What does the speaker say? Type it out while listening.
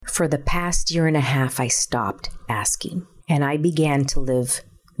For the past year and a half, I stopped asking, and I began to live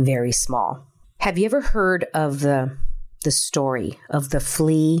very small. Have you ever heard of the story of the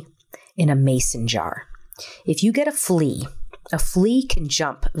flea in a mason jar? If you get a flea can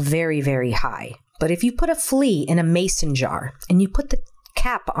jump very, very high. But if you put a flea in a mason jar and you put the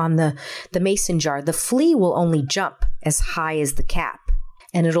cap on the mason jar, the flea will only jump as high as the cap.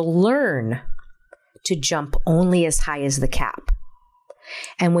 And it'll learn to jump only as high as the cap.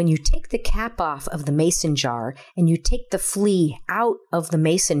 And when you take the cap off of the mason jar and you take the flea out of the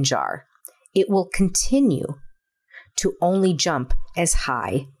mason jar, it will continue to only jump as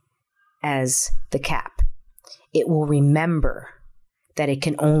high as the cap. It will remember that it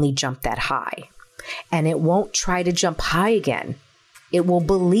can only jump that high, and it won't try to jump high again. It will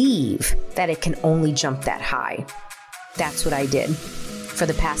believe that it can only jump that high. That's what I did. For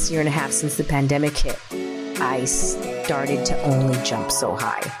the past year and a half since the pandemic hit, I started to only jump so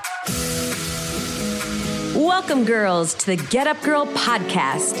high. Welcome, girls, to the Get Up Girl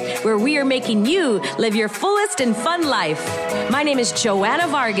podcast, where we are making you live your fullest and fun life. My name is Joanna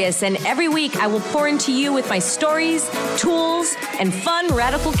Vargas, and every week I will pour into you with my stories, tools, and fun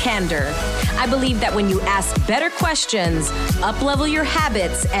radical candor. I believe that when you ask better questions, up-level your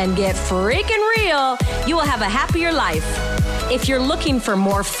habits, and get freaking real, you will have a happier life. If you're looking for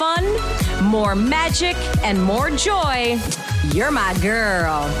more fun, more magic, and more joy, you're my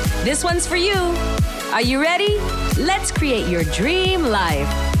girl. This one's for you. Are you ready? Let's create your dream life.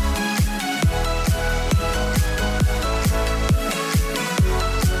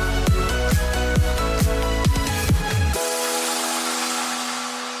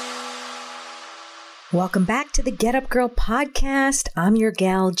 Welcome back to the Get Up Girl podcast. I'm your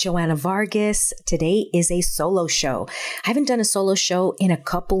gal, Joanna Vargas. Today is a solo show. I haven't done a solo show in a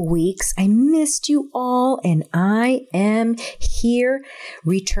couple weeks. I missed you all, and I am here,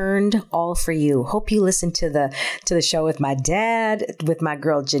 returned all for you. Hope you listened to the show with my dad, with my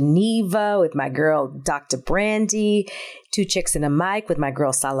girl Geneva, with my girl Dr. Brandy, Two Chicks and a Mic with my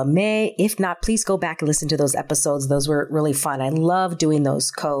girl Salome. If not, please go back and listen to those episodes. Those were really fun. I love doing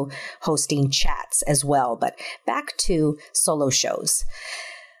those co-hosting chats as well. But back to solo shows.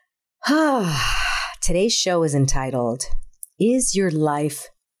 Today's show is entitled, Is Your Life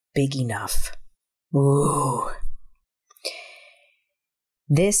Big Enough? Ooh.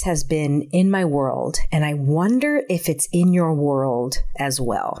 This has been in my world, and I wonder if it's in your world as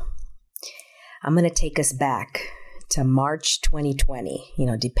well. I'm going to take us back to March 2020,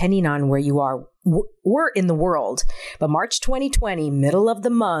 depending on where you are, we're in the world. But March 2020, middle of the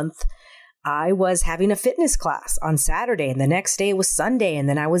month, I was having a fitness class on Saturday, and the next day was Sunday, and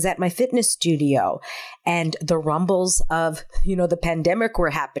then I was at my fitness studio, and the rumbles of, the pandemic were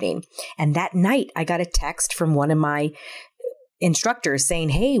happening. And that night, I got a text from one of my instructors saying,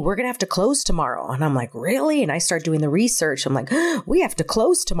 hey, we're going to have to close tomorrow. And I'm like, really? And I start doing the research. I'm like, we have to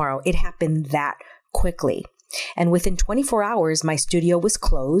close tomorrow. It happened that quickly. And within 24 hours, my studio was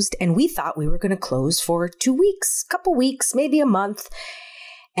closed, and we thought we were going to close for 2 weeks, couple weeks, maybe a month.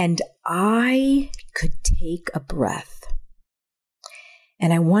 And I could take a breath.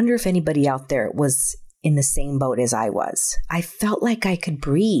 And I wonder if anybody out there was in the same boat as I was. I felt like I could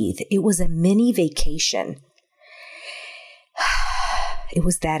breathe. It was a mini vacation. It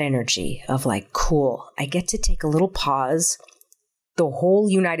was that energy of like, cool, I get to take a little pause. The whole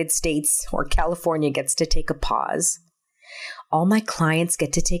United States or California gets to take a pause. All my clients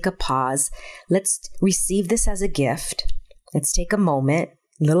get to take a pause. Let's receive this as a gift. Let's take a moment,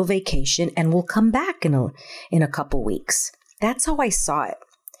 little vacation, and we'll come back in a couple weeks. That's how I saw it.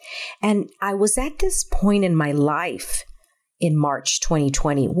 And I was at this point in my life in March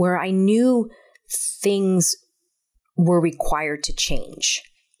 2020 where I knew things were required to change.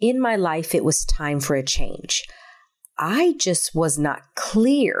 In my life, it was time for a change. I just was not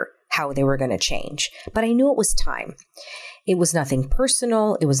clear how they were going to change, but I knew it was time. It was nothing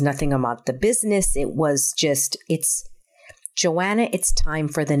personal. It was nothing about the business. It was just, Joanna, it's time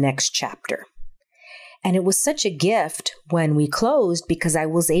for the next chapter. And it was such a gift when we closed because I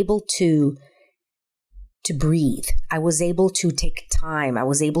was able to breathe. I was able to take time. I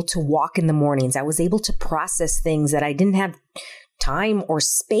was able to walk in the mornings. I was able to process things that I didn't have time or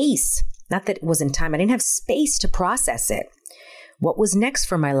space. Not that it wasn't time. I didn't have space to process it. What was next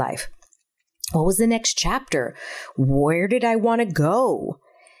for my life? What was the next chapter? Where did I want to go?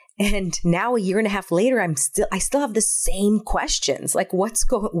 And now a year and a half later, I still have the same questions. Like,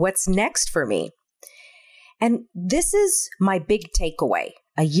 what's next for me? And this is my big takeaway.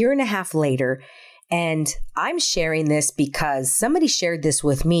 A year and a half later, And I'm sharing this because somebody shared this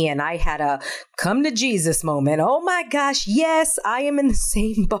with me and I had a come to Jesus moment. Oh my gosh, yes, I am in the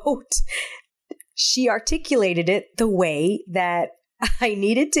same boat. She articulated it the way that I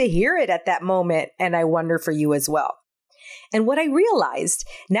needed to hear it at that moment. And I wonder for you as well. And what I realized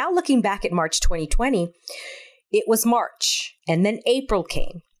now looking back at March 2020, it was March and then April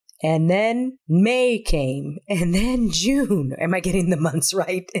came. And then May came, and then June. Am I getting the months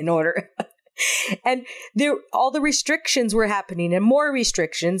right in order? And all the restrictions were happening and more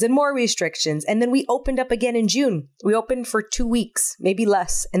restrictions and more restrictions. And then we opened up again in June. We opened for 2 weeks, maybe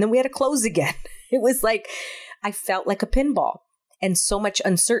less. And then we had to close again. It was like, I felt like a pinball and so much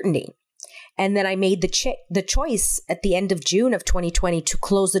uncertainty. And then I made the choice at the end of June of 2020 to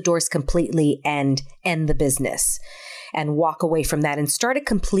close the doors completely and end the business and walk away from that and start a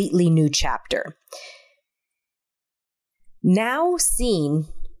completely new chapter. Now seeing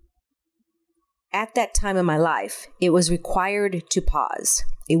at that time in my life, it was required to pause.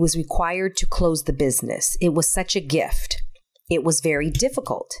 It was required to close the business. It was such a gift. It was very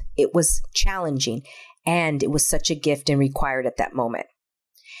difficult. It was challenging, and it was such a gift and required at that moment.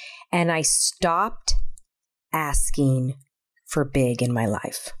 And I stopped asking for big in my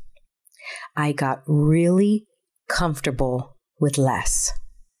life. I got really comfortable with less.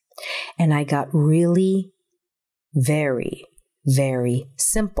 And I got really very, very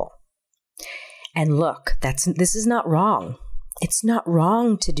simple. And look, this is not wrong. It's not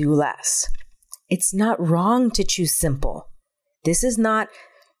wrong to do less. It's not wrong to choose simple. This is not,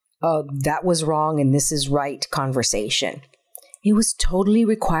 that was wrong and this is right conversation. It was totally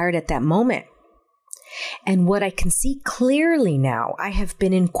required at that moment. And what I can see clearly now, I have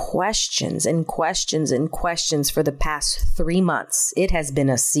been in questions and questions and questions for the past 3 months. It has been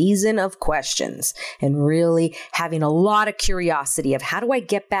a season of questions and really having a lot of curiosity of how do I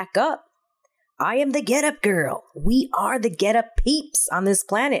get back up? I am the get up girl. We are the get up peeps on this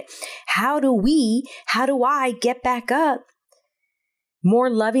planet. How do I get back up? More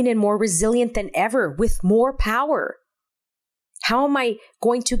loving and more resilient than ever with more power. How am I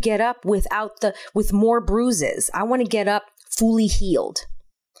going to get up with more bruises? I want to get up fully healed.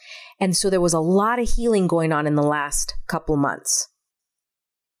 And so there was a lot of healing going on in the last couple months.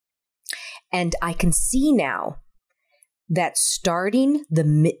 And I can see now that starting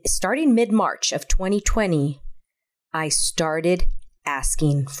mid-March of 2020, I started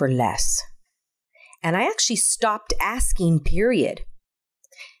asking for less. And I actually stopped asking, period.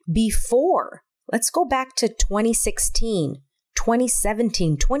 Before, let's go back to 2016.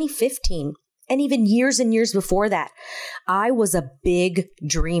 2017, 2015, and even years and years before that, I was a big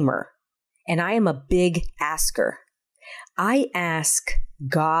dreamer and I am a big asker. I ask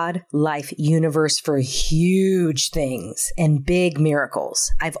God, life, universe for huge things and big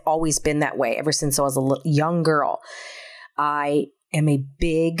miracles. I've always been that way ever since I was a young girl. I am a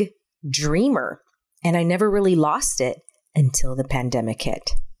big dreamer and I never really lost it until the pandemic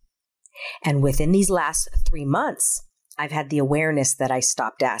hit. And within these last 3 months, I've had the awareness that I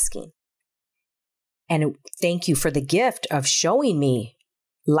stopped asking. And thank you for the gift of showing me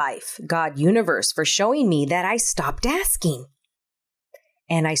life, God, universe, for showing me that I stopped asking.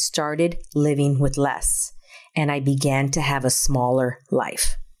 And I started living with less. And I began to have a smaller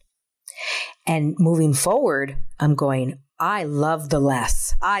life. And moving forward, I'm going, I love the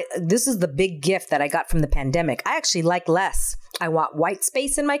less. This is the big gift that I got from the pandemic. I actually like less. I want white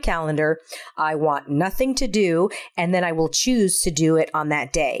space in my calendar. I want nothing to do, and then I will choose to do it on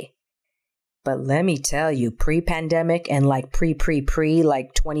that day. But let me tell you, pre-pandemic and like pre,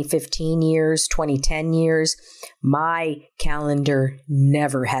 like 2015 years, 2010 years, my calendar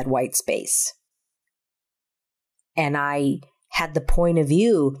never had white space. And I had the point of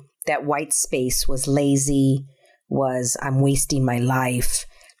view that white space was lazy, was I'm wasting my life.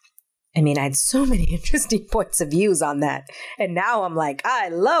 I mean, I had so many interesting points of views on that. And now I'm like, I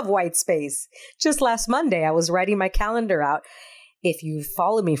love white space. Just last Monday, I was writing my calendar out. If you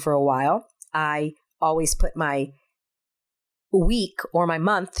follow me for a while, I always put my week or my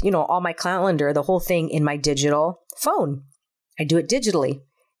month, all my calendar, the whole thing in my digital phone. I do it digitally.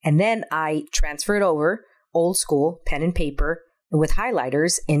 And then I transfer it over, old school, pen and paper with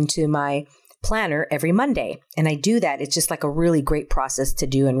highlighters into my planner every Monday. And I do that. It's just like a really great process to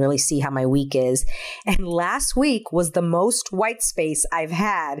do and really see how my week is. And last week was the most white space I've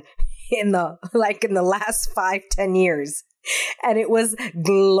had in the last 5-10 years. And it was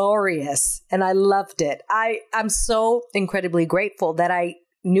glorious. And I loved it. I'm so incredibly grateful that I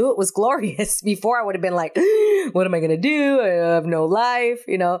knew it was glorious. Before I would have been like, what am I going to do? I have no life,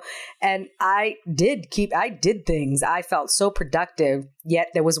 and I did things. I felt so productive, yet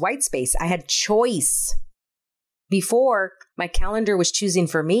there was white space. I had choice. Before, my calendar was choosing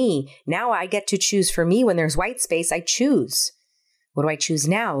for me. Now I get to choose for me. When there's white space, I choose. What do I choose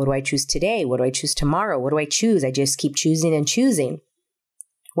now? What do I choose today? What do I choose tomorrow? What do I choose? I just keep choosing and choosing.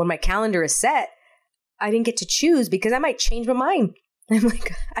 When my calendar is set, I didn't get to choose because I might change my mind. I'm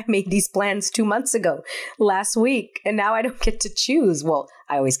like, I made these plans 2 months ago, last week, and now I don't get to choose. Well,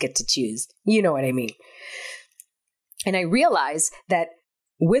 I always get to choose. You know what I mean? And I realized that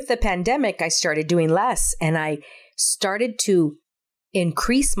with the pandemic, I started doing less, and I started to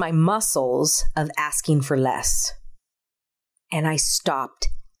increase my muscles of asking for less. And I stopped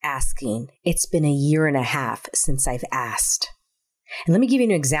asking. It's been 1.5 years since I've asked. And let me give you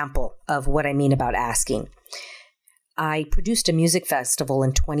an example of what I mean about asking. I produced a music festival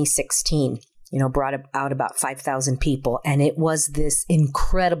in 2016, brought out about 5,000 people, and it was this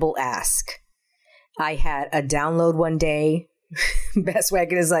incredible ask. I had a download one day. Best way I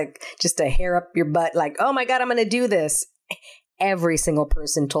could is like just a hair up your butt, like, oh my God, I'm going to do this. Every single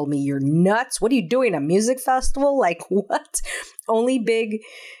person told me, you're nuts. What are you doing? A music festival? Like what? Only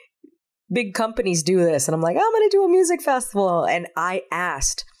big companies do this. And I'm like, I'm going to do a music festival. And I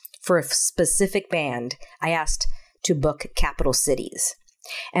asked for a specific band. I asked to book Capital Cities.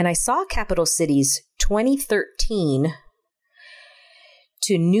 And I saw Capital Cities 2013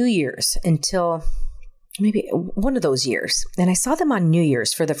 to New Year's until maybe one of those years. And I saw them on New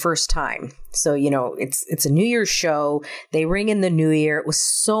Year's for the first time. So, it's a New Year's show. They ring in the new year. It was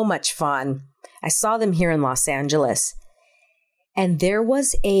so much fun. I saw them here in Los Angeles. And there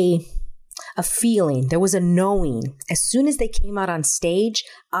was a feeling, there was a knowing. As soon as they came out on stage,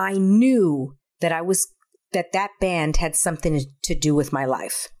 I knew that that band had something to do with my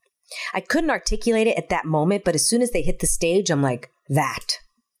life. I couldn't articulate it at that moment, but as soon as they hit the stage, I'm like, that's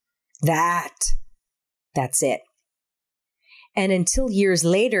it. And until years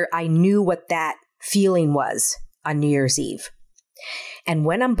later, I knew what that feeling was on New Year's Eve. And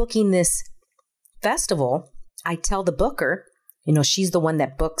when I'm booking this festival, I tell the booker, she's the one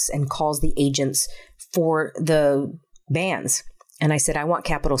that books and calls the agents for the bands. And I said, I want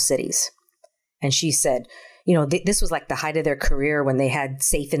Capital Cities. And she said, this was like the height of their career when they had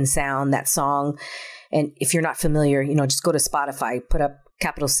Safe and Sound, that song. And if you're not familiar, just go to Spotify, put up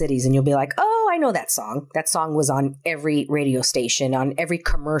Capital Cities, and you'll be like, oh, I know that song. That song was on every radio station, on every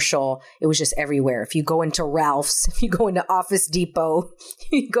commercial. It was just everywhere. If you go into Ralph's, if you go into Office Depot,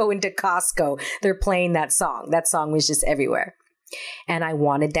 you go into Costco, they're playing that song. That song was just everywhere. And I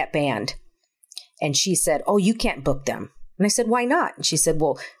wanted that band. And she said, oh, you can't book them. And I said, why not? And she said,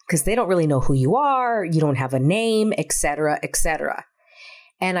 well, because they don't really know who you are. You don't have a name, et cetera, et cetera.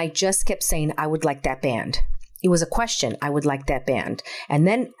 And I just kept saying, I would like that band. It was a question. I would like that band. And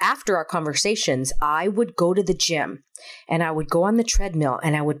then after our conversations, I would go to the gym and I would go on the treadmill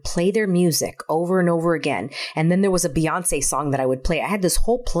and I would play their music over and over again. And then there was a Beyonce song that I would play. I had this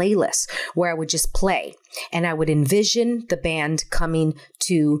whole playlist where I would just play and I would envision the band coming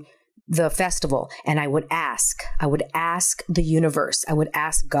to the festival. And I would ask the universe. I would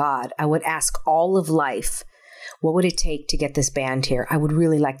ask God. I would ask all of life, what would it take to get this band here? I would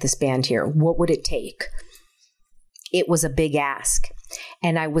really like this band here. What would it take? It was a big ask.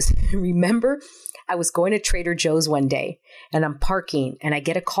 And remember, I was going to Trader Joe's one day and I'm parking and I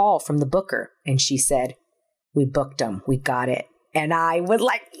get a call from the booker and she said, we booked them. We got it. And I was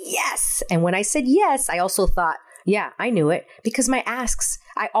like, yes. And when I said yes, I also thought, yeah, I knew it because my asks,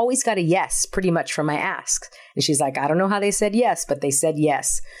 I always got a yes pretty much from my asks. And she's like, I don't know how they said yes, but they said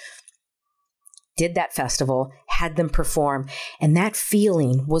yes. Did that festival, had them perform. And that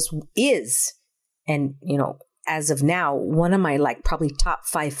feeling is, and as of now, one of my probably top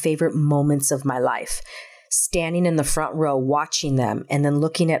 5 favorite moments of my life, standing in the front row, watching them, and then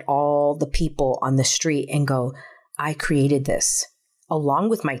looking at all the people on the street and go, I created this along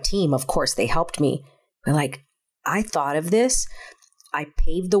with my team. Of course, they helped me. But I thought of this. I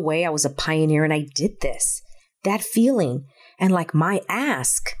paved the way. I was a pioneer and I did this. That feeling. And my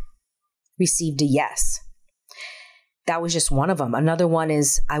ask received a yes. That was just one of them. Another one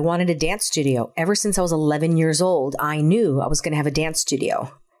is I wanted a dance studio. Ever since I was 11 years old, I knew I was going to have a dance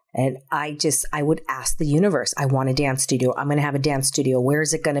studio. And I would ask the universe, I want a dance studio. I'm going to have a dance studio. Where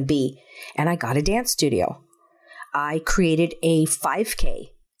is it going to be? And I got a dance studio. I created a 5K,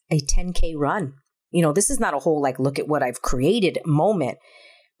 a 10K run. This is not a whole look at what I've created moment,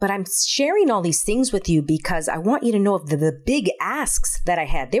 but I'm sharing all these things with you because I want you to know of the big asks that I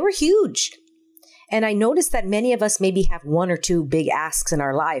had. They were huge. And I noticed that many of us maybe have one or two big asks in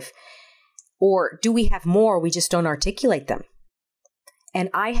our life. Or do we have more? We just don't articulate them. And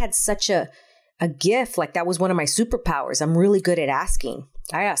I had such a gift, like that was one of my superpowers. I'm really good at asking.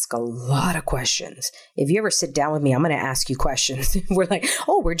 I ask a lot of questions. If you ever sit down with me, I'm going to ask you questions. We're like,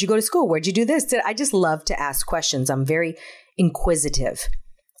 oh, where'd you go to school? Where'd you do this? I just love to ask questions. I'm very inquisitive.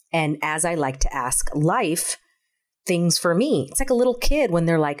 And as I like to ask life things for me, it's like a little kid when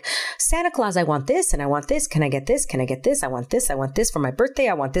they're like, Santa Claus, I want this and I want this. Can I get this? Can I get this? I want this. I want this for my birthday.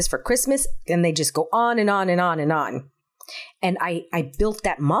 I want this for Christmas. And they just go on and on and on and on. And I built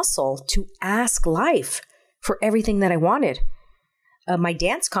that muscle to ask life for everything that I wanted. My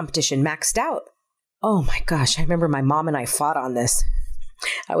dance competition maxed out. Oh my gosh, I remember my mom and I fought on this.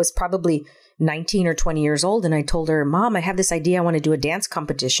 I was probably 19 or 20 years old and I told her, Mom, I have this idea. I want to do a dance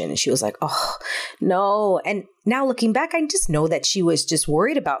competition. And she was like, oh, no. And now looking back, I just know that she was just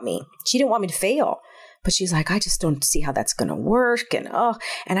worried about me. She didn't want me to fail. But she's like, I just don't see how that's going to work. And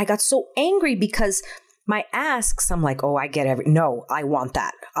I got so angry because my asks, I'm like, oh, I get no, I want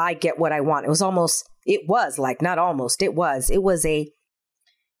that. I get what I want. It was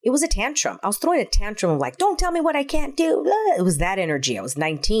a tantrum. I was throwing a tantrum of like, don't tell me what I can't do. It was that energy. I was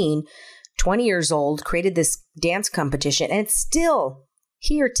 19, 20 years old, created this dance competition, and it's still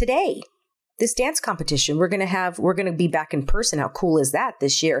here today. This dance competition, we're going to be back in person. How cool is that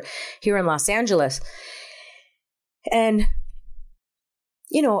this year here in Los Angeles? And,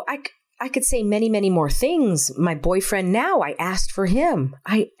 I could say many, many more things. My boyfriend now, I asked for him.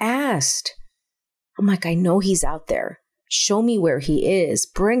 I'm like, I know he's out there. Show me where he is.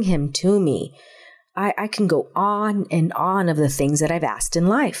 Bring him to me. I can go on and on of the things that I've asked in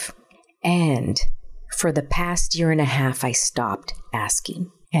life. And for the past year and a half, I stopped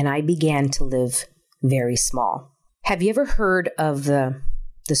asking. And I began to live very small. Have you ever heard of the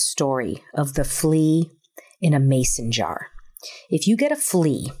story of the flea in a mason jar? If you get a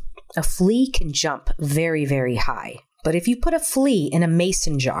flea can jump very, very high. But if you put a flea in a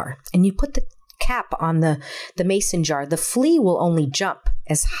mason jar and you put the cap on the mason jar, the flea will only jump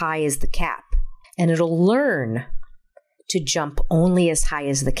as high as the cap. And it'll learn to jump only as high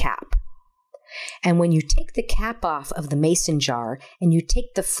as the cap. And when you take the cap off of the mason jar and you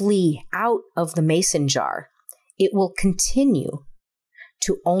take the flea out of the mason jar, it will continue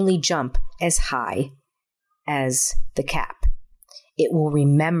to only jump as high as the cap. It will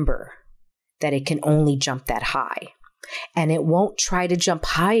remember that it can only jump that high. And it won't try to jump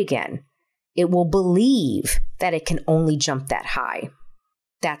high again. It will believe that it can only jump that high.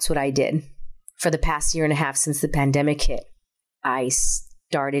 That's what I did. For the past year and a half since the pandemic hit, I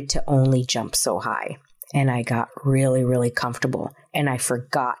started to only jump so high. And I got really, really comfortable. And I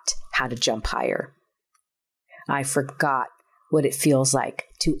forgot how to jump higher. I forgot what it feels like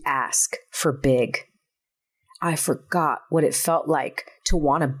to ask for big. I forgot what it felt like to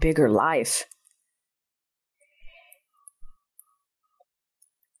want a bigger life.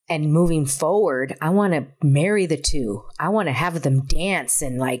 And moving forward, I want to marry the two. I want to have them dance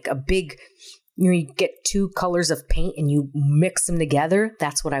in like a big, you get two colors of paint and you mix them together.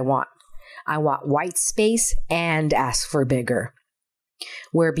 That's what I want. I want white space and ask for bigger.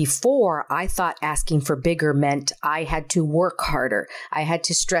 Where before I thought asking for bigger meant I had to work harder. I had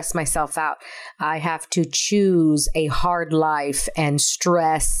to stress myself out. I have to choose a hard life and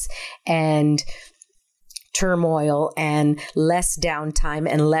stress and turmoil and less downtime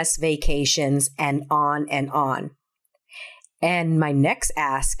and less vacations and on and on. And my next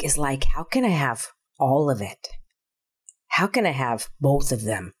ask is like, how can I have all of it? How can I have both of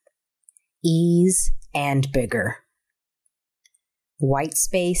them? Ease and bigger. White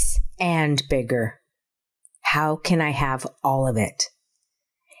space and bigger. How can I have all of it?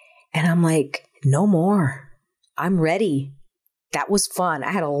 And I'm like, no more. I'm ready. That was fun.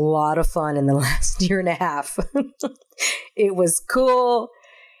 I had a lot of fun in the last year and a half. It was cool.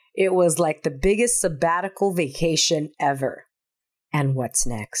 It was like the biggest sabbatical vacation ever. And what's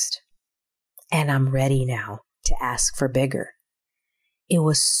next? And I'm ready now to ask for bigger. It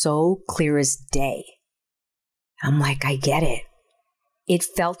was so clear as day. I'm like, I get it. It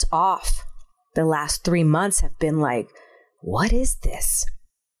felt off. The last 3 months have been like, what is this?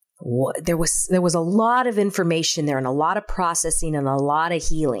 There was a lot of information there and a lot of processing and a lot of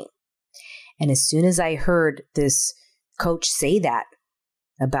healing. And as soon as I heard this coach say that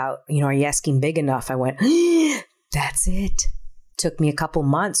about, are you asking big enough? I went, that's it. Took me a couple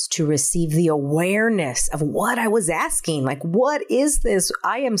months to receive the awareness of what I was asking. Like, what is this?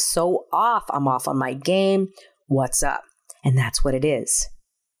 I am so off. I'm off on my game. What's up? And that's what it is.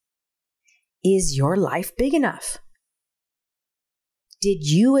 Is your life big enough? Did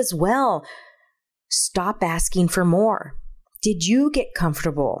you as well Stop asking for more. Did you get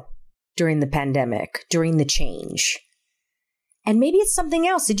comfortable during the pandemic, during the change? And maybe it's something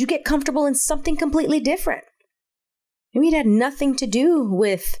else. Did you get comfortable in something completely different? Maybe it had nothing to do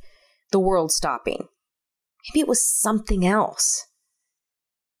with the world stopping. Maybe it was something else.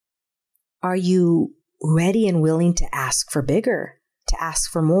 Are you ready and willing to ask for bigger, to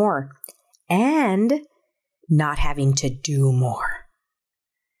ask for more, and not having to do more?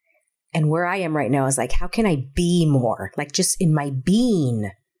 And where I am right now is like, how can I be more? Like just in my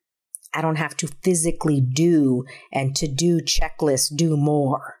being. I don't have to physically do and to do checklist, do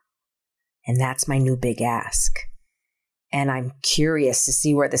more. And that's my new big ask. And I'm curious to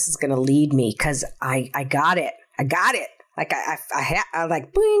see where this is going to lead me because I got it. I got it. Like I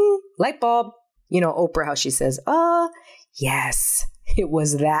like, boing, light bulb. You know, Oprah, how she says, yes, it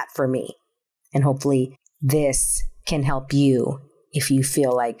was that for me. And hopefully this can help you if you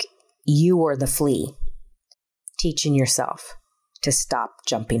feel like you are the flea, teaching yourself to stop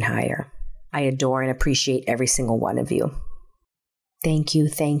jumping higher. I adore and appreciate every single one of you. Thank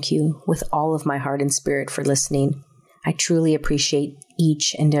you with all of my heart and spirit for listening. I truly appreciate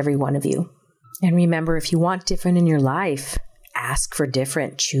each and every one of you. And remember, if you want different in your life, ask for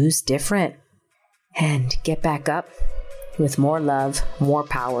different, choose different, and get back up with more love, more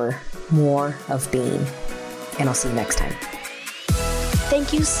power, more of being. And I'll see you next time.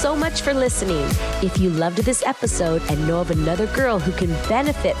 Thank you so much for listening. If you loved this episode and know of another girl who can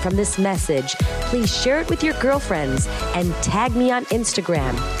benefit from this message, please share it with your girlfriends and tag me on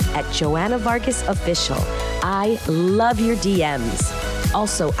Instagram at Joanna Vargas Official. I love your DMs.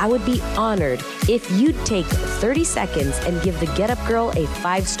 Also, I would be honored if you'd take 30 seconds and give the Get Up Girl a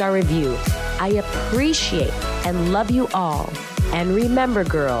 5-star review. I appreciate and love you all. And remember,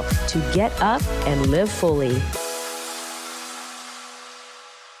 girl, to get up and live fully.